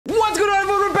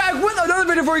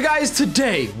for you guys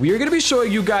today. We are going to be showing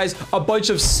you guys a bunch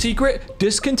of secret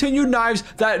discontinued knives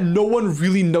that no one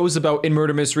really knows about in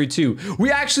Murder Mystery 2.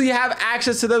 We actually have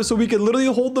access to them, so we can literally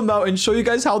hold them out and show you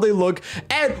guys how they look.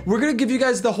 And we're going to give you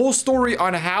guys the whole story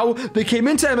on how they came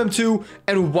into MM2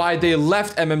 and why they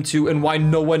left MM2 and why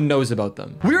no one knows about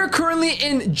them. We are currently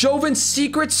in Joven's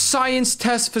secret science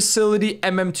test facility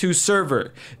MM2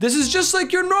 server. This is just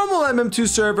like your normal MM2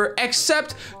 server,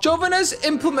 except Joven has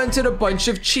implemented a bunch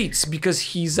of cheats because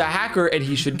he's a hacker and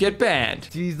he should get banned.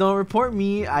 Please don't report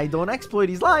me. I don't exploit.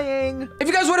 He's lying. If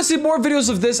you guys want to see more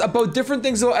videos of this about different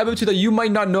things about MM2 that you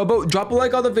might not know about, drop a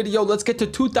like on the video. Let's get to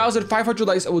 2,500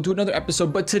 likes and we'll do another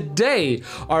episode. But today,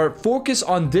 our focus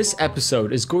on this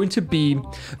episode is going to be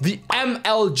the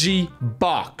MLG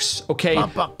box, okay?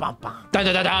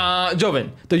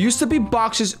 Joven, there used to be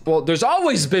boxes. Well, there's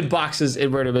always been boxes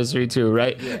in Murder Mystery 2,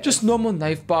 right? Yeah. Just normal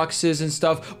knife boxes and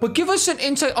stuff. But give us an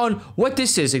insight on what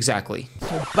this is exactly.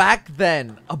 So back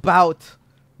then, about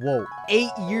 8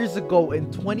 years ago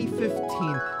in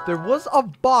 2015, there was a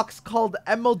box called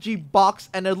MLG box,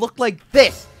 and it looked like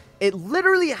this. It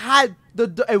literally had the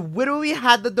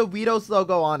Doritos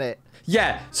logo on it.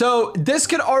 Yeah, so this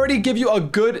could already give you a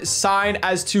good sign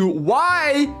as to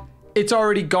why it's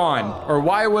already gone, or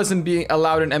why it wasn't being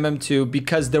allowed in MM2,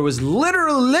 because there was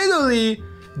literally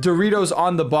Doritos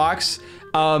on the box.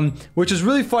 Which is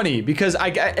really funny because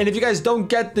and if you guys don't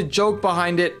get the joke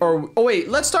behind it, or oh wait,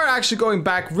 let's start actually going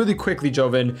back really quickly,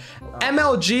 Joven.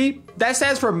 MLG, that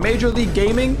stands for Major League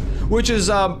Gaming, which is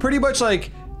pretty much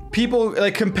like people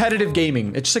like competitive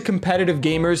gaming. It's just like competitive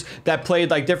gamers that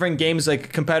played like different games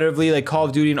like competitively, like Call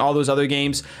of Duty and all those other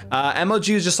games.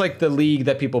 MLG is just like the league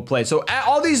that people play. So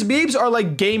all these memes are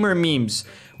like gamer memes,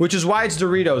 which is why it's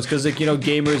Doritos, because like, you know,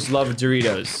 gamers love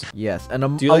Doritos. Yes, and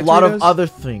a lot of other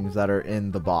things that are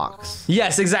in the box.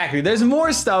 Yes, exactly. There's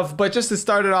more stuff, but just to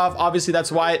start it off, obviously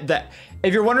that's why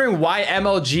if you're wondering why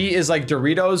MLG is like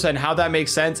Doritos and how that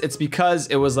makes sense, it's because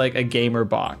it was like a gamer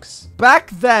box.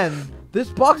 Back then, this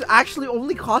box actually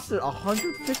only costed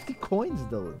 150 coins,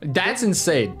 though. That's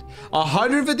insane.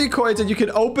 150 coins and you can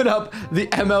open up the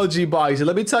MLG box. And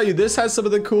let me tell you, this has some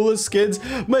of the coolest skins.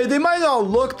 They might not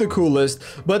look the coolest,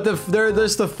 but they're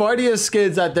just the funniest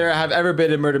skins that there have ever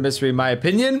been in Murder Mystery, in my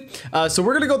opinion. So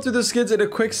we're going to go through the skins in a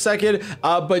quick second.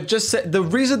 But just the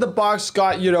reason the box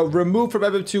got, you know, removed from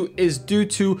MM2 is due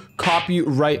to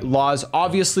copyright laws.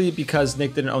 Obviously, because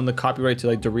Nick didn't own the copyright to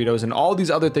like Doritos and all these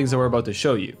other things that we're about to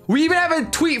show you. We even have a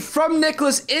tweet from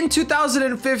Nicholas in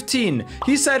 2015.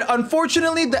 He said,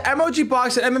 unfortunately, the MLG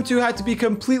box at MM2 had to be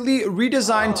completely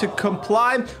redesigned to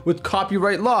comply with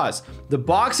copyright laws. The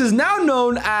box is now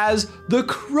known as the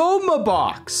Chroma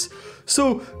box.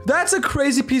 So that's a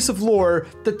crazy piece of lore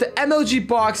that the MLG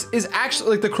box is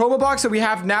actually like the Chroma box that we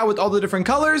have now with all the different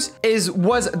colors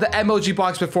was the MLG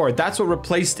box before. That's what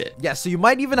replaced it. Yeah, so you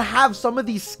might even have some of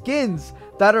these skins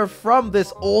that are from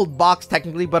this old box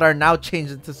technically, but are now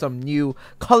changed into some new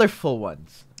colorful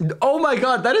ones. Oh my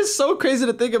god, that is so crazy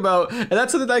to think about, and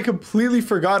that's something that I completely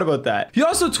forgot about that. He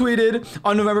also tweeted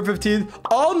on November 15th,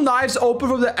 all knives open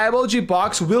from the MLG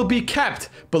box will be kept,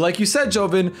 but like you said,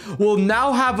 Joven, will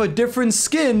now have a different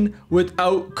skin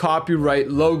without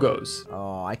copyright logos.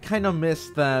 Oh, I kind of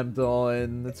miss them though,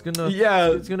 and it's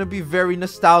gonna be very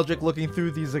nostalgic looking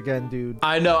through these again, dude.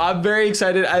 I know, I'm very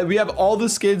excited. We have all the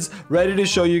skins ready to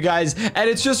show you guys, and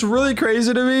it's just really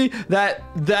crazy to me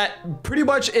that pretty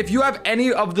much if you have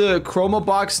any of the Chroma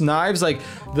box knives, like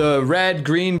the red,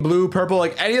 green, blue, purple,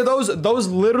 like any of those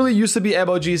literally used to be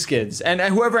MLG skins, and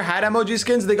whoever had MLG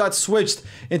skins, they got switched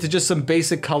into just some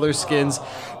basic color skins,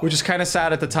 which is kind of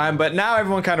sad at the time, but now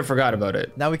everyone kind of forgot about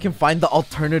it. Now we can find the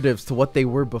alternatives to what they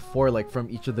were before, like from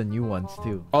each of the new ones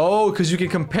too. Oh, because you can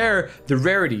compare the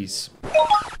rarities.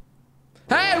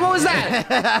 Hey, what was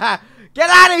that? Get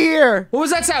out of here! What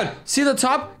was that sound? See the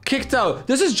top? Kicked out.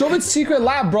 This is Joven's secret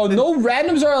lab, bro. No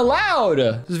randoms are allowed.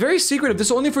 This is very secretive. This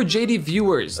is only for JD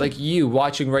viewers like you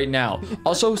watching right now.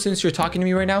 Also, since you're talking to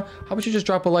me right now, how about you just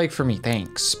drop a like for me?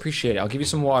 Thanks. Appreciate it. I'll give you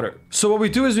some water. So what we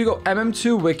do is we go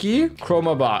MM2 wiki,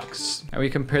 Chroma box, and we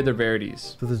compare the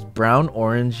rarities. So there's brown,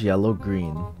 orange, yellow,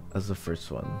 green as the first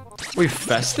one. Wait,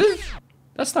 festive?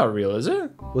 That's not real, is it?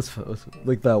 What's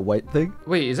like that white thing?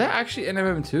 Wait, is that actually in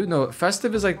MM2? No,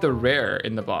 festive is like the rare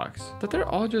in the box. But they're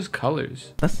all just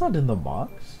colors. That's not in the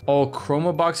box. Oh,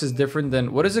 Chroma box is different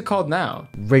than, what is it called now?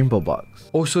 Rainbow box.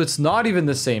 Oh, so it's not even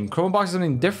the same. Chroma box is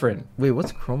something different. Wait,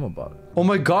 what's Chroma box? Oh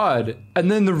my god.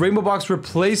 And then the rainbow box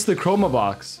replaced the Chroma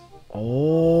box.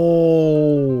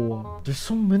 Oh, there's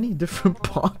so many different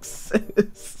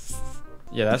boxes.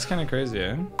 Yeah, that's kind of crazy,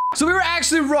 eh? So we were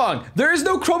actually wrong. There is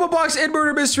no chroma box in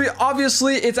Murder Mystery.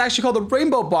 Obviously, it's actually called the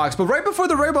Rainbow Box. But right before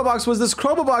the Rainbow Box was this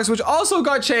chroma box, which also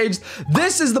got changed.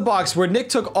 This is the box where Nick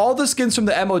took all the skins from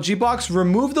the MLG box,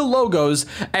 removed the logos,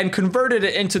 and converted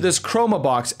it into this chroma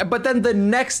box. But then the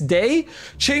next day,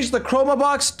 changed the chroma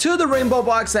box to the Rainbow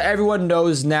Box that everyone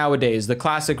knows nowadays. The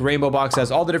classic Rainbow Box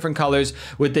has all the different colors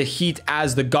with the heat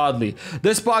as the godly.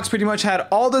 This box pretty much had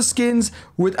all the skins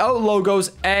without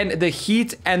logos, and the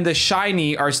heat and the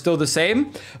shiny are still the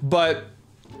same, but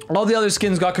all the other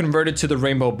skins got converted to the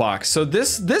Rainbow Box. So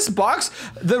this box,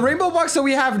 the Rainbow Box that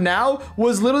we have now,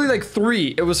 was literally like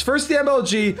 3. It was first the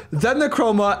MLG, then the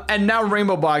Chroma, and now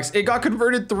Rainbow Box. It got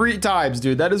converted 3 times,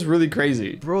 dude. That is really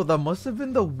crazy. Bro, that must have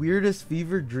been the weirdest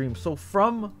fever dream. So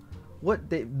from what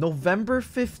day? November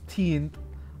 15th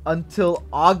until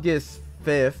August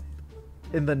 5th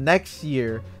in the next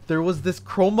year, there was this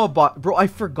chroma box. Bro, I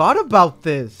forgot about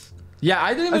this. Yeah,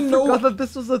 I didn't even know. I forgot that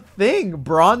this was a thing.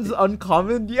 Bronze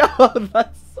uncommon. Yeah,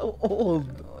 that's so old.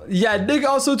 Yeah, Nick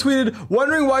also tweeted,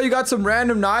 wondering why you got some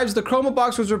random knives. The chroma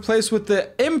box was replaced with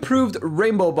the improved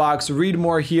Rainbow Box. Read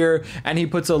more here. And he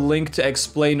puts a link to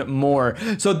explain more.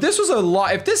 So this was a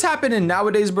lot. If this happened in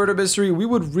nowadays Murder Mystery, we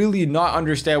would really not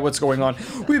understand what's going on.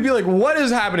 We'd be like, what is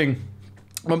happening?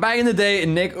 But back in the day,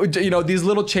 Nick, you know, these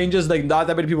little changes, like not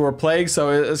that many people were playing,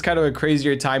 so it's kind of a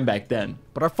crazier time back then.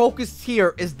 But our focus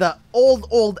here is the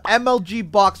old MLG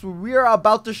box where we are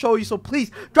about to show you. So please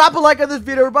drop a like on this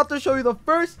video. We're about to show you the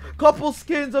first couple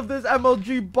skins of this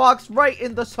MLG box right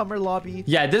in the summer lobby.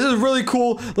 Yeah, this is really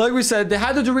cool. Like we said, they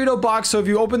had the Dorito box. So if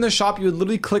you open the shop, you would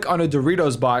literally click on a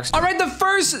Doritos box. All right, the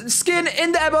first skin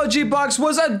in the MLG box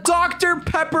was a Dr.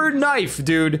 Pepper knife,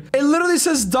 dude. It literally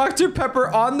says Dr. Pepper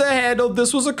on the handle.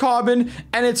 This was a common,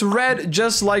 and it's red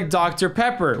just like Dr.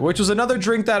 Pepper, which was another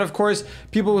drink that, of course,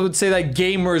 people would say that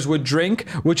gamers would drink,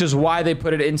 which is why they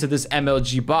put it into this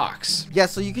MLG box. Yeah,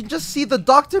 so you can just see the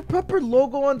Dr. Pepper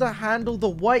logo on the handle, the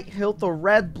white hilt, the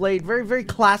red blade. Very, very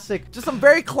classic. Just some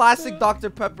very classic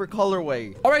Dr. Pepper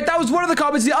colorway. All right, that was one of the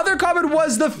comments. The other comment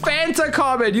was the Fanta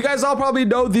comment. You guys all probably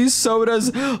know these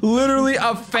sodas, literally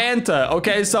a Fanta.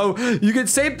 Okay, so you get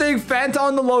same thing, Fanta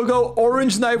on the logo,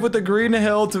 orange knife with the green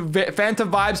hilt, Fanta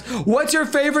vibes. What's your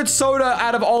favorite soda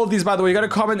out of all of these, by the way? You got to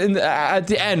comment in at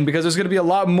the end because there's going to be a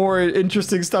lot more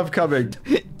interesting stuff coming.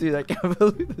 Dude, I can't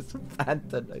believe this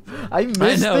Fanta knife. I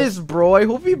miss this, bro. I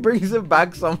hope he brings it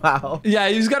back somehow. Yeah,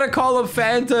 he's got to call up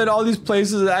Fanta and all these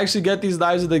places to actually get these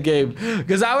knives in the game.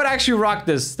 Because I would actually rock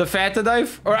this, the Fanta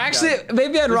knife. Or actually,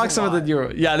 maybe I'd rock some of the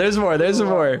newer. Yeah, there's more. There's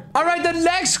more. All right, the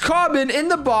next common in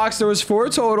the box, there was 4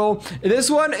 total. This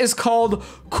one is called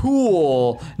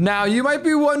Cool. Now, you might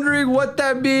be wondering what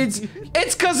that means.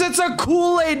 It's because it's a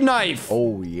Kool-Aid knife.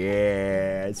 Oh,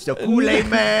 yeah. It's the Kool-Aid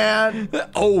man.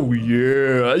 Oh,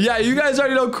 yeah. Yeah, you guys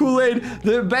already know Kool-Aid,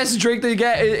 the best drink that you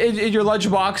get in your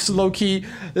lunchbox, low-key.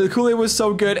 The Kool-Aid was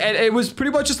so good. And it was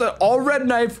pretty much just an all-red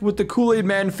knife with the Kool-Aid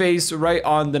man face right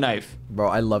on the knife. Bro,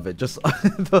 I love it. Just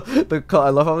I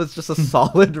love how it's just a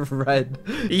solid red.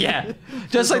 Yeah,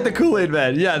 just like the Kool-Aid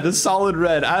man. Yeah, the solid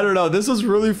red. I don't know. This was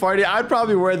really funny. I'd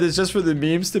probably wear this just for the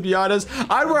memes, to be honest.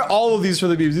 I'd wear all of these for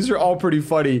the memes. These are all pretty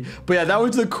funny. But yeah, that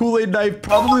was the Kool-Aid knife.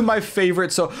 Probably my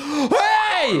favorite. So,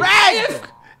 hey! Reg!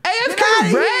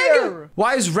 AFK Reg?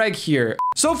 Why is Reg here?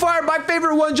 So far, my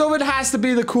favorite one, Joven, has to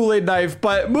be the Kool-Aid knife.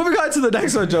 But moving on to the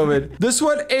next one, Joven. This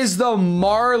one is the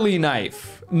Marley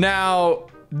knife. Now,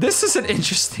 this is an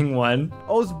interesting one.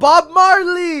 Oh, it's Bob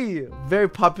Marley. Very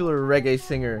popular reggae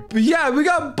singer. But yeah, we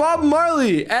got Bob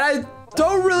Marley. And I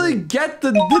don't really get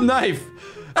the knife.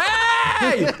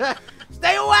 Hey!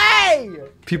 Stay away!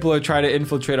 People are trying to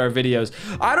infiltrate our videos.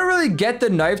 I don't really get the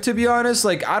knife, to be honest.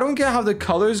 Like, I don't get how the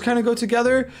colors kind of go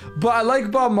together. But I like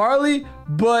Bob Marley.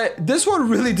 But this one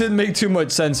really didn't make too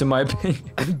much sense, in my opinion.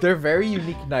 They're very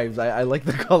unique knives. I like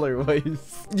the colorways.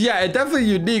 Yeah, it's definitely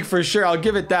unique for sure. I'll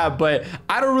give it that. But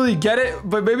I don't really get it.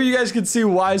 But maybe you guys can see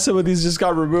why some of these just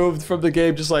got removed from the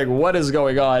game. Just like, what is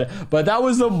going on? But that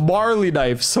was the Marley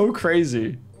knife. So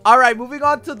crazy. All right, moving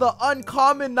on to the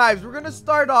uncommon knives. We're going to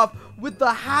start off with the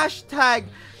hashtag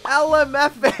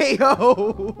LMFAO.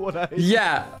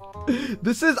 Yeah.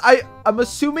 This is, I'm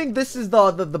assuming this is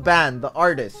the band, the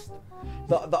artist.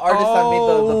 The artist that made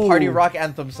the party rock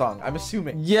anthem song. I'm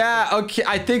assuming. Yeah, okay,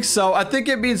 I think so. I think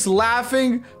it means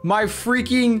laughing my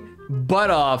freaking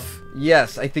butt off.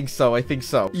 Yes, I think so. I think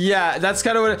so. Yeah, that's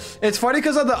kind of what it's funny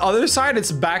because on the other side,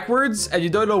 it's backwards and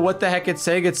you don't know what the heck it's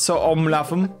saying. It's so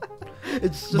laughing.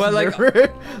 It's just like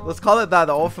let's call it that,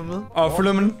 the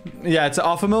Offamil. Yeah, it's an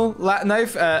Offamil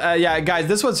knife. Yeah, guys,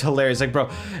 this one's hilarious. Like, bro,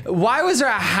 why was there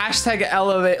a hashtag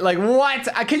elevate? Like, what?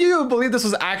 Can you believe this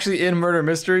was actually in Murder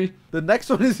Mystery? The next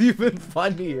one is even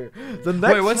funnier. The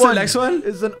next Wait, what's the next one?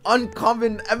 Is an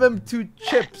uncommon MM2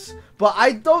 chips. But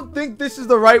I don't think this is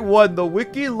the right one. The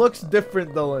wiki looks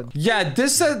different, Dylan. Yeah,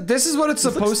 this is what it's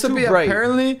supposed to be bright.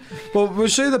 apparently. But we'll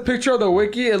show you the picture of the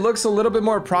wiki. It looks a little bit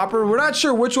more proper. We're not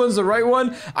sure which one's the right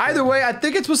one. Either way, I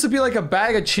think it's supposed to be like a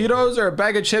bag of Cheetos or a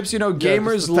bag of chips. You know,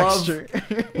 gamers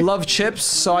love chips.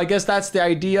 So I guess that's the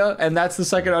idea. And that's the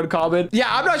second uncommon.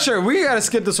 Yeah, I'm not sure. We gotta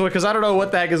skip this one because I don't know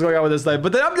what the heck is going on with this thing.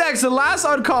 But then up next, the last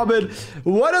uncommon,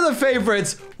 one of the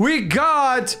favorites, we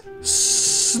got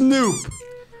Snoop.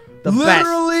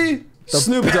 Literally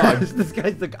Snoop Dogg. This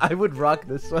guy's like, I would rock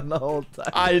this one the whole time.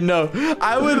 I know.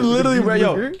 I would literally wear,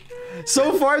 yo.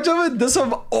 So far, gentlemen, this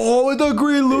one, oh, the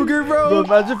green Luger, bro.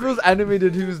 Imagine if it was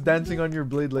animated, he was dancing on your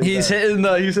blade like he's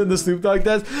that. He's hitting the Snoop Dogg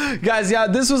dance. Guys, yeah,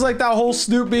 this was like that whole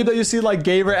Snoop meme that you see like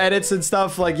gamer edits and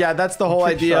stuff. Like, yeah, that's the whole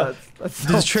idea.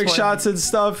 These trick shots and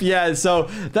stuff. Yeah, so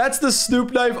that's the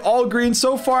Snoop knife, all green.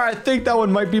 So far, I think that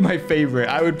one might be my favorite.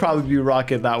 I would probably be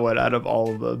rocking that one out of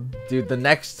all of them. Dude, the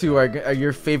next two are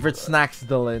your favorite snacks,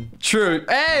 Dylan. True.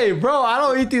 Hey, bro, I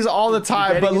don't eat these all the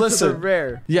time, but listen. The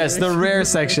rare. Yes, the rare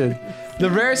section. The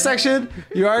rare section,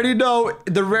 you already know,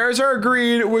 the rares are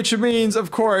green, which means, of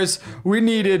course, we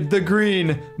needed the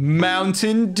green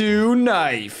Mountain Dew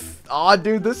knife. Aw,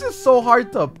 dude, this is so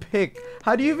hard to pick.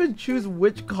 How do you even choose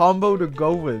which combo to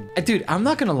go with? Dude, I'm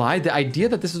not gonna lie. The idea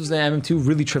that this was an MM2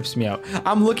 really trips me out.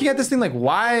 I'm looking at this thing like,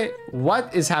 why?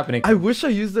 What is happening? I wish I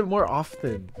used it more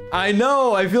often. I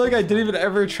know. I feel like I didn't even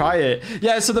ever try it.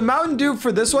 Yeah, so the Mountain Dew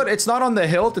for this one, it's not on the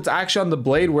hilt. It's actually on the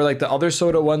blade where like the other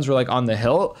soda ones were like on the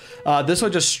hilt. This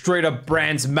one just straight up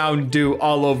brands Mountain Dew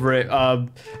all over it. I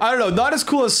don't know. Not as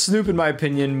cool as Snoop in my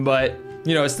opinion, but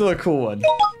you know, it's still a cool one.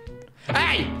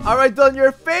 Hey! All right, Dylan,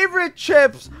 your favorite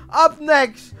chips. Up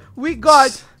next, we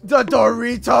got the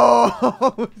Doritos.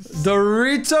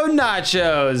 Dorito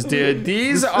nachos, dude.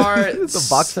 These are the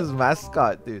box's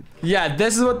mascot, dude. Yeah,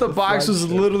 this is what the box was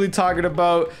literally talking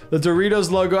about. The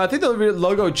Doritos logo. I think the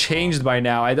logo changed by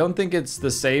now. I don't think it's the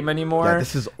same anymore. Yeah,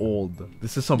 this is old.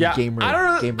 This is some gamer.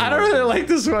 I don't really like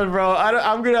this one, bro.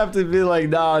 I'm gonna have to be like,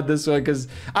 nah, this one, because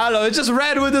I don't know. It's just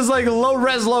red with this like low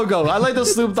res logo. I like the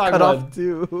Snoop Dogg cut one. Off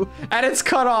too. And it's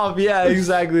cut off. Yeah,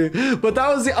 exactly. But that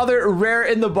was the other rare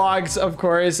in the box, of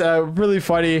course. Really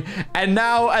funny. And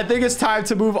now I think it's time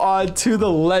to move on to the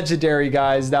legendary,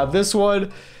 guys. Now this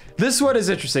one is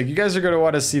interesting. You guys are gonna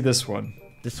want to see this one.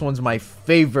 This one's my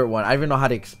favorite one. I don't even know how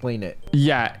to explain it.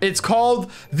 Yeah, it's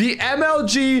called the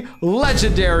MLG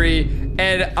Legendary,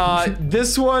 and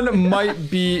this one might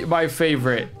be my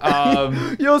favorite.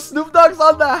 Yo, Snoop Dogg's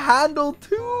on the handle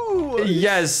too.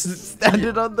 Yes,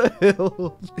 standing on the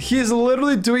hill. He's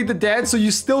literally doing the dance, so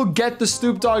you still get the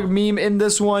Snoop Dogg meme in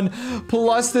this one,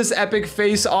 plus this epic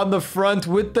face on the front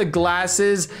with the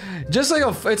glasses. Just like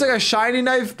it's like a shiny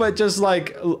knife, but just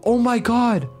like, oh my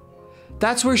god.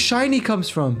 That's where shiny comes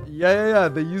from. Yeah.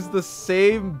 They use the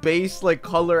same base like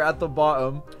color at the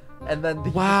bottom, and then they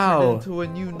turn it into a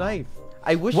new knife.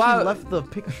 I wish he left the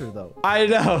picture though. I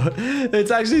know.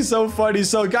 It's actually so funny.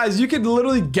 So guys, you can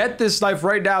literally get this knife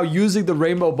right now using the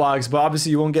rainbow box, but obviously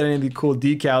you won't get any of the cool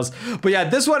decals. But yeah,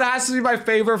 this one has to be my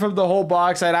favorite from the whole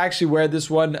box. I'd actually wear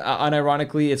this one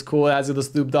unironically. It's cool. It has the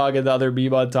Snoop Dogg and the other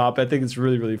meme on top. I think it's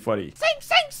really, really funny. Sing.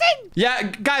 Yeah,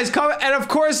 guys, comment. And of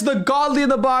course, the godly in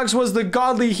the box was the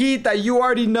godly heat that you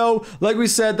already know. Like we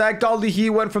said, that godly heat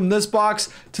went from this box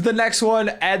to the next one,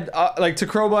 and like to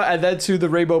Chroma, and then to the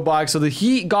rainbow box. So the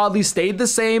heat godly stayed the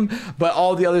same, but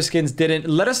all the other skins didn't.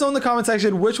 Let us know in the comment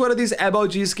section which one of these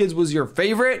MLG skins was your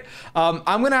favorite. I'm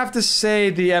gonna have to say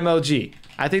the MLG.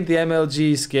 I think the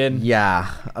MLG skin.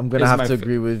 Yeah, I'm gonna have to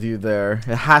agree with you there.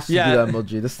 It has to be the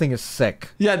MLG. This thing is sick.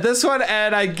 Yeah, this one,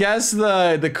 and I guess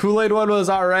the Kool-Aid one was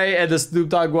alright, and the Snoop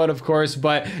Dogg one, of course.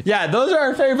 But yeah, those are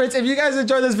our favorites. If you guys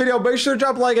enjoyed this video, make sure to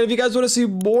drop a like. And if you guys want to see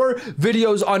more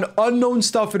videos on unknown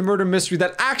stuff in murder mystery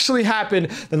that actually happened,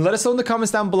 then let us know in the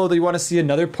comments down below that you want to see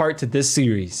another part to this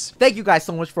series. Thank you guys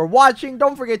so much for watching.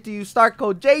 Don't forget to use start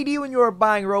code JD when you are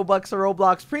buying Robux or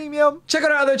Roblox Premium. Check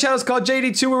out our other channels called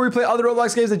JD2, where we play other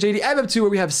Roblox games, and JD MM2, where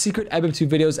we have secret MM2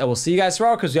 videos. And we'll see you guys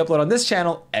tomorrow because we upload on this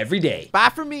channel every day. Bye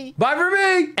for me. Bye for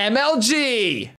me. MLG.